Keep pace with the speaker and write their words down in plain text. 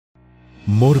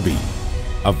Morbi,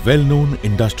 a well-known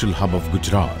industrial hub of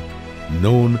Gujarat,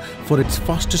 known for its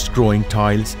fastest-growing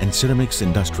tiles and ceramics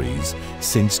industries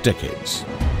since decades.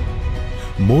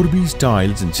 Morbi's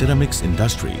tiles and ceramics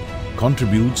industry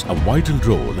contributes a vital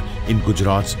role in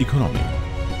Gujarat's economy.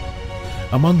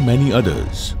 Among many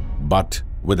others, but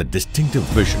with a distinctive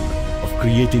vision of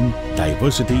creating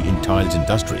diversity in tiles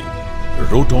industry,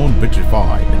 Roton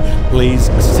Vitrified plays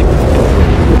a significant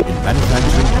role in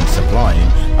manufacturing and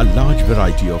supplying a large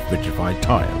variety of vitrified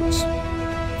tiles.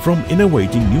 From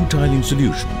innovating new tiling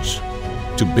solutions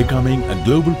to becoming a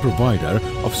global provider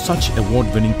of such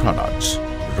award-winning products,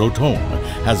 Roton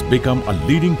has become a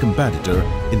leading competitor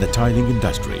in the tiling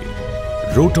industry.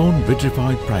 Roton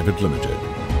Vitrified Private Limited,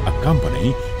 a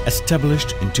company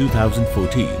established in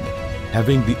 2014,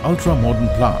 having the ultra-modern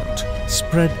plant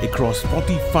spread across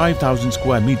 45,000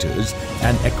 square meters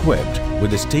and equipped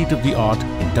with the state-of-the-art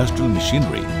industrial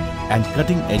machinery and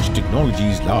cutting-edge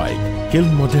technologies like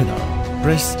kiln Modena,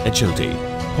 press HLT,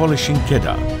 polishing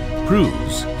Keda,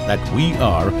 proves that we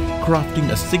are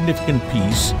crafting a significant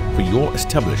piece for your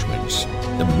establishments,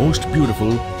 the most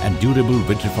beautiful and durable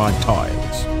vitrified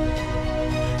tiles.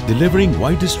 Delivering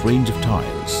widest range of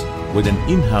tiles with an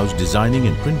in-house designing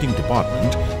and printing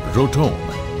department, Roton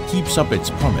keeps up its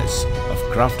promise of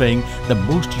crafting the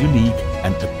most unique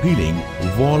and appealing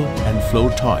wall and floor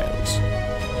tiles.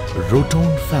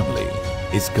 Roton family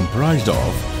is comprised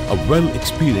of a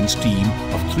well-experienced team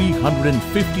of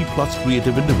 350 plus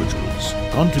creative individuals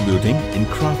contributing in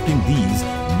crafting these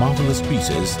marvelous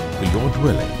pieces for your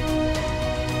dwelling.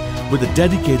 With a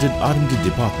dedicated R&D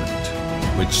department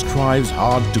which strives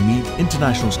hard to meet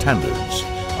international standards,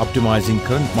 optimizing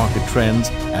current market trends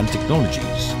and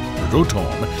technologies,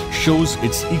 Roton shows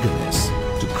its eagerness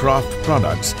to craft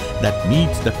products that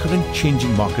meet the current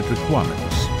changing market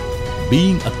requirements.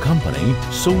 Being a company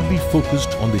solely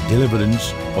focused on the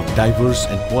deliverance of diverse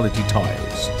and quality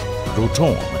tiles,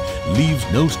 Roton leaves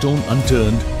no stone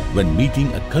unturned when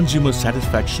meeting a consumer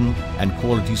satisfaction and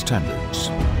quality standards.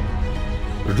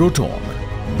 Roton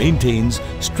maintains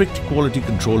strict quality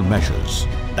control measures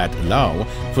that allow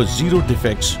for zero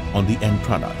defects on the end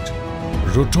product.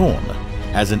 Roton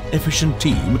has an efficient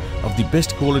team of the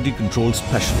best quality control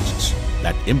specialists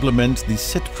that implement the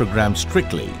set program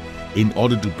strictly in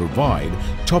order to provide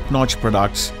top-notch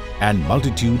products and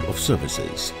multitude of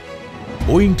services.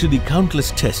 Owing to the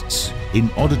countless tests in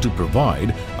order to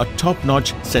provide a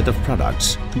top-notch set of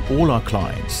products to all our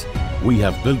clients, we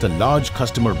have built a large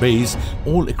customer base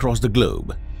all across the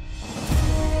globe.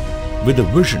 With a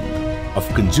vision of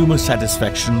consumer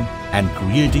satisfaction and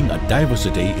creating a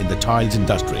diversity in the tiles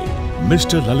industry,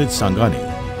 Mr. Lalit Sangani,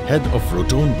 head of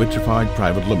Roton Vitrified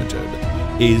Private Limited,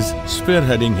 is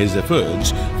spearheading his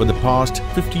efforts for the past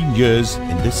 15 years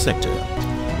in this sector.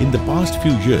 In the past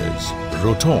few years,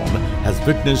 Roton has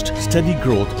witnessed steady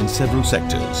growth in several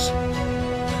sectors.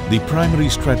 The primary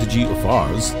strategy of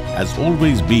ours has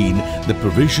always been the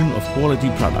provision of quality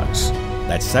products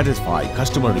that satisfy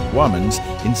customer requirements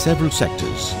in several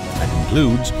sectors that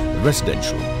includes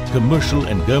residential, commercial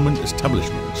and government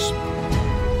establishments.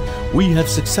 We have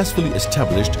successfully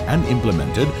established and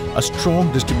implemented a strong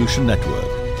distribution network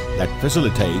that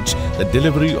facilitates the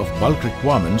delivery of bulk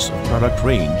requirements of product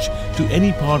range to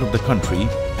any part of the country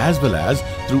as well as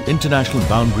through international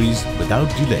boundaries without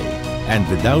delay and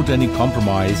without any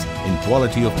compromise in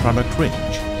quality of product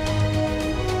range.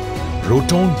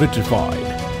 Roton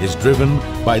Vitrified is driven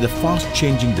by the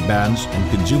fast-changing demands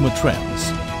and consumer trends,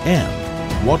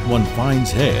 and what one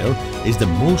finds here is the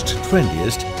most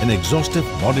trendiest and exhaustive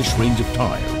modish range of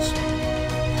tiles.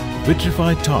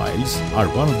 Vitrified tiles are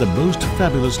one of the most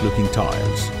fabulous looking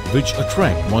tiles which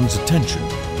attract one's attention,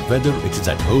 whether it is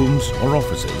at homes or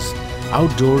offices,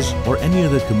 outdoors or any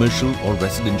other commercial or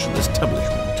residential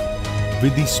establishment.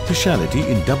 With the speciality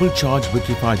in double charge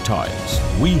vitrified tiles,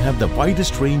 we have the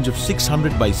widest range of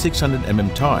 600 by 600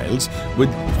 mm tiles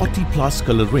with 40 plus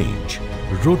color range.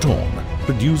 Roton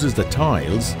produces the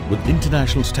tiles with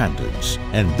international standards,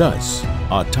 and thus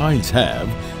our tiles have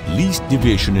least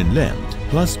deviation in length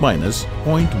plus minus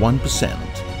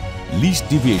 0.1%, least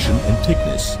deviation in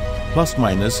thickness plus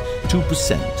minus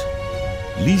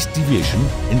 2%, least deviation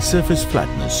in surface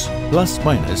flatness plus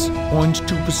minus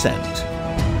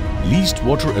 0.2%, least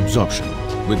water absorption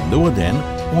with lower than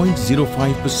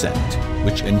 0.05%,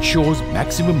 which ensures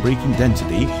maximum breaking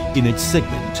density in its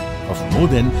segment of more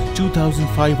than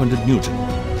 2,500 Newton.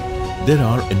 There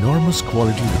are enormous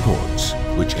quality reports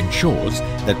which ensures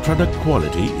that product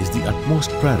quality is the utmost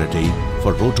priority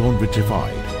for Roton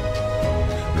Vitrified.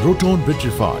 Roton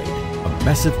Vitrified, a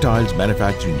massive tiles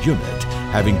manufacturing unit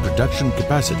having production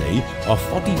capacity of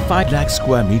 45 lakh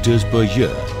square meters per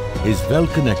year, is well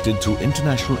connected through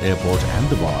International Airport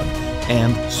Ahmedabad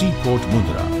and Seaport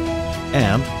Mundra,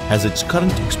 and has its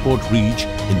current export reach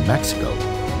in Mexico,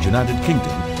 United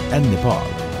Kingdom and Nepal,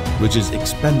 which is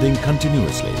expanding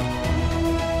continuously.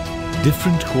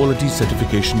 Different quality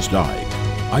certifications like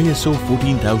ISO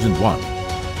 14001,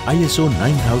 ISO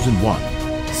 9001,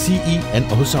 CE and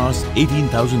OHSAS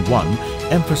 18001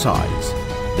 emphasize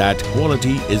that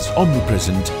quality is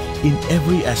omnipresent in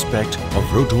every aspect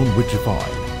of Roton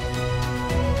Vitrified.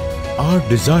 Our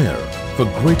desire for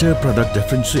greater product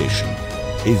differentiation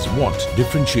is what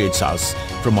differentiates us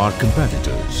from our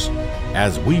competitors,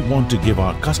 as we want to give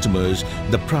our customers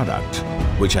the product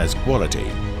which has quality,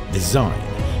 design,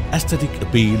 aesthetic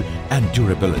appeal and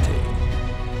durability.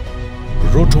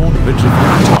 Roton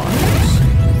Vitrified Tiles,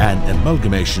 an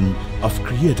amalgamation of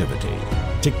creativity,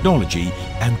 technology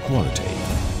and quality.